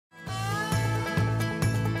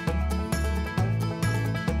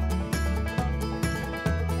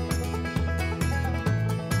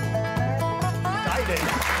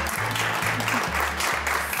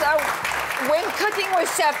cooking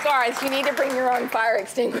with Chef Garth, you need to bring your own fire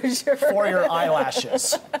extinguisher. For your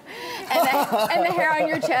eyelashes. and the hair on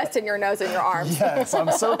your chest and your nose and your arms. Yes,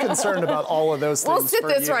 I'm so concerned about all of those things. We'll sit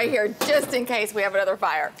this right here just in case we have another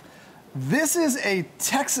fire. This is a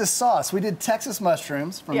Texas sauce. We did Texas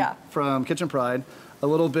mushrooms from Kitchen Pride. A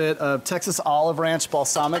little bit of Texas olive ranch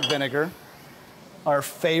balsamic vinegar. Our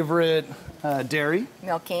favorite dairy.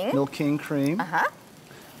 Milk King. Milk King cream. Uh-huh.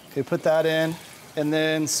 Okay, put that in. And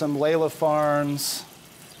then some Layla Farms,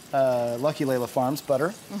 Lucky Layla Farms butter.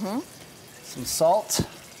 Mm-hmm. Some salt,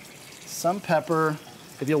 some pepper.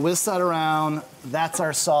 If you'll whisk that around, that's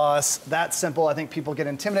our sauce. That's simple. I think people get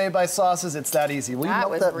intimidated by sauces. It's that easy. Will you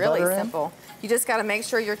melt that really butter simple. You just got to make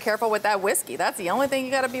sure you're careful with that whiskey. That's the only thing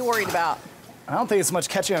you got to be worried about. I don't think it's much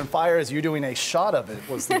catching on fire as you doing a shot of it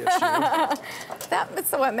was the issue.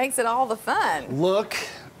 That's what makes it all the fun. Look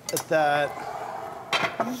at that.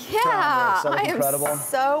 Yeah, I incredible. am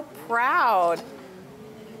so proud.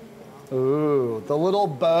 Ooh, the little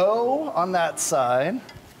bow on that side.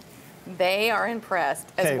 They are impressed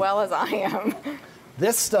as well as I am.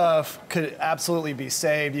 This stuff could absolutely be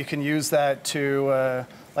saved. You can use that to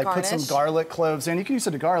put some garlic cloves in. You can use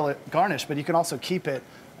it to garnish, but you can also keep it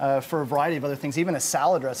for a variety of other things, even a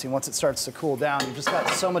salad dressing once it starts to cool down. You've just got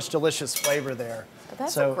so much delicious flavor there.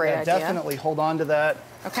 That's a great idea. Definitely hold on to that.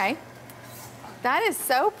 Okay. That is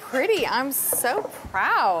so pretty. I'm so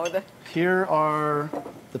proud. Here are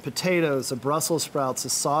the potatoes, the Brussels sprouts, the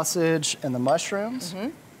sausage, and the mushrooms. Mm-hmm.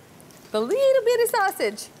 The little bit of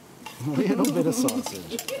sausage. A little bit of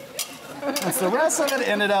sausage. And so the rest of it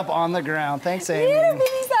ended up on the ground. Thanks, Amy. Little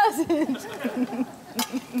bitty sausage.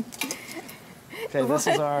 Okay, this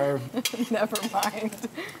is our... Never mind.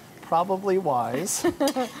 Probably wise.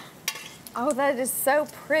 Oh, that is so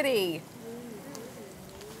pretty.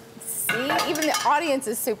 See, even the audience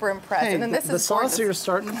is super impressed. Hey, and then this the is sauce here is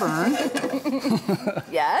starting to burn.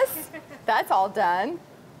 Yes, that's all done.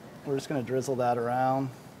 We're just gonna drizzle that around.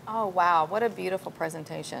 Oh, wow, what a beautiful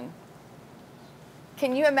presentation.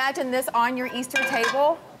 Can you imagine this on your Easter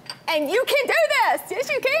table? And you can do this, yes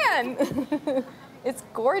you can. It's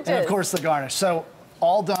gorgeous. And of course the garnish. So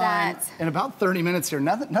all done in about 30 minutes here.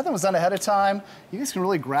 Nothing was done ahead of time. You guys can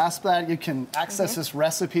really grasp that. You can access this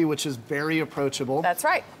recipe, which is very approachable. That's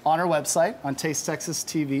right. On our website, on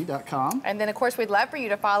tastetexastv.com. And then, of course, we'd love for you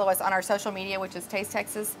to follow us on our social media, which is Taste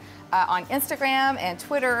Texas, on Instagram and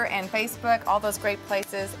Twitter and Facebook, all those great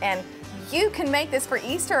places. And you can make this for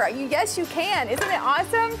Easter. Yes, you can. Isn't it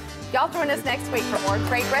awesome? Y'all join us next week for more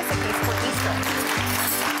great recipes for Easter.